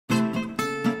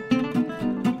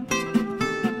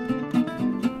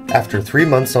After 3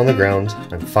 months on the ground,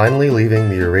 I'm finally leaving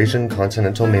the Eurasian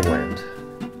continental mainland.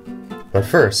 But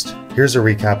first, here's a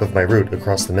recap of my route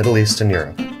across the Middle East and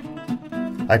Europe.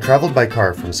 I traveled by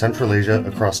car from Central Asia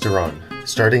across Iran,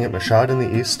 starting at Mashhad in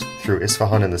the east, through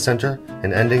Isfahan in the center,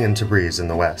 and ending in Tabriz in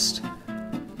the west.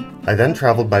 I then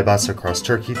traveled by bus across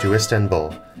Turkey to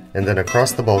Istanbul, and then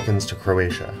across the Balkans to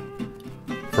Croatia.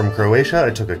 From Croatia,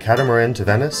 I took a catamaran to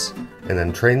Venice, and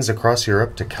then trains across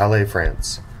Europe to Calais,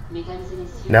 France.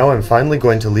 Now I'm finally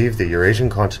going to leave the Eurasian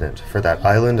continent for that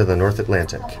island of the North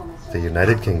Atlantic, the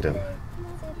United Kingdom.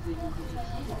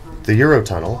 The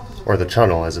Eurotunnel, or the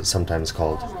Channel as it's sometimes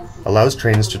called, allows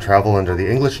trains to travel under the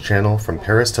English Channel from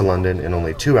Paris to London in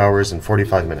only 2 hours and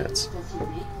 45 minutes.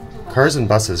 Cars and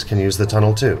buses can use the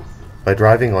tunnel too, by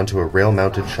driving onto a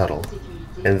rail-mounted shuttle.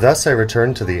 And thus I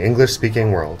return to the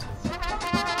English-speaking world.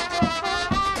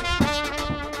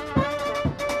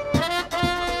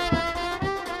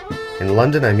 In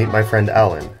London, I meet my friend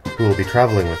Alan, who will be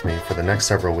traveling with me for the next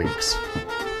several weeks.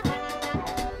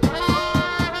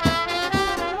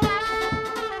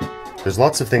 There's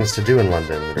lots of things to do in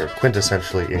London that are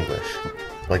quintessentially English,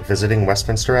 like visiting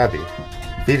Westminster Abbey,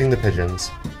 feeding the pigeons,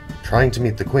 trying to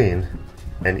meet the Queen,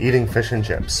 and eating fish and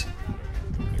chips.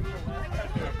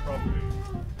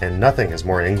 And nothing is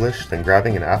more English than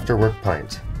grabbing an after-work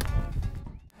pint.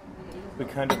 We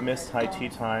kind of missed high tea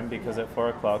time because at 4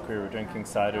 o'clock we were drinking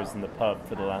ciders in the pub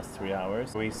for the last 3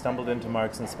 hours. We stumbled into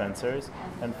Marks and Spencer's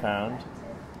and found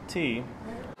tea,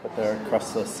 but they're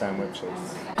crustless sandwiches.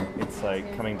 It's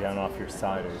like coming down off your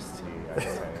cider's tea, I'd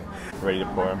say. Ready to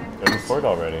pour? Ready to pour it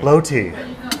already. Low tea.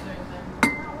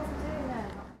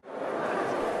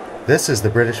 This is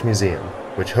the British Museum,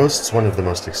 which hosts one of the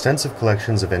most extensive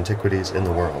collections of antiquities in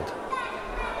the world.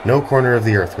 No corner of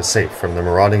the earth was safe from the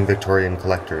marauding Victorian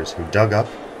collectors who dug up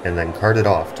and then carted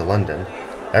off to London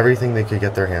everything they could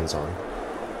get their hands on.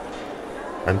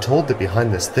 I'm told that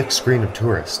behind this thick screen of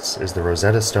tourists is the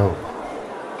Rosetta Stone.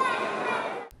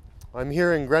 I'm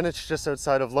here in Greenwich, just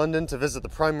outside of London, to visit the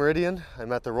Prime Meridian.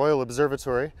 I'm at the Royal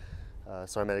Observatory,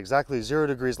 so I'm at exactly 0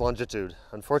 degrees longitude.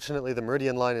 Unfortunately, the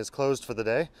Meridian line is closed for the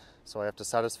day, so I have to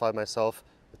satisfy myself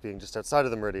with being just outside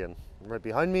of the Meridian. And right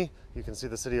behind me, you can see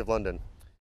the City of London.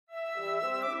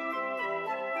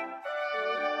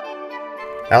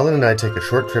 Alan and I take a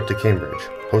short trip to Cambridge,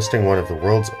 hosting one of the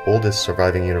world's oldest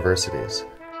surviving universities.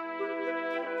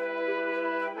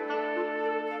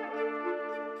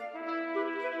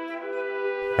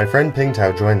 My friend Ping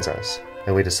Tao joins us,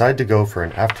 and we decide to go for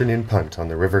an afternoon punt on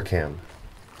the River Cam.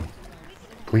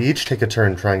 We each take a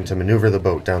turn trying to maneuver the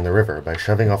boat down the river by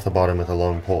shoving off the bottom with a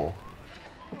long pole.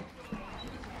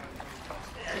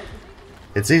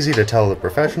 It's easy to tell the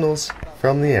professionals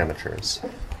from the amateurs.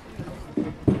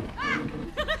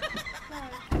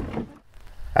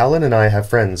 Alan and I have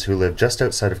friends who live just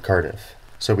outside of Cardiff,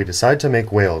 so we decide to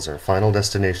make Wales our final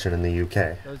destination in the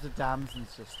UK. Those are damsons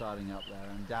just starting up there,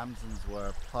 and damsons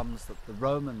were plums that the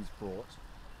Romans brought,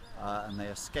 and they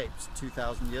escaped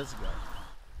 2,000 years ago.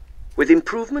 With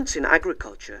improvements in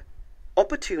agriculture,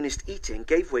 opportunist eating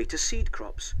gave way to seed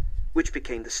crops, which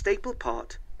became the staple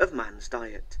part of man's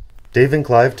diet. Dave and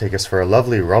Clive take us for a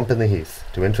lovely romp in the heath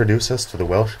to introduce us to the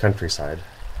Welsh countryside.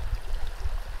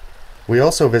 We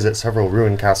also visit several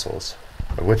ruined castles,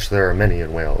 of which there are many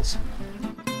in Wales.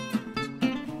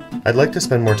 I'd like to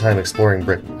spend more time exploring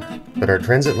Britain, but our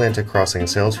transatlantic crossing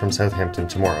sails from Southampton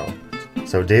tomorrow,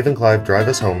 so Dave and Clive drive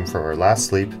us home for our last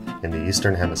sleep in the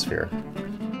Eastern Hemisphere.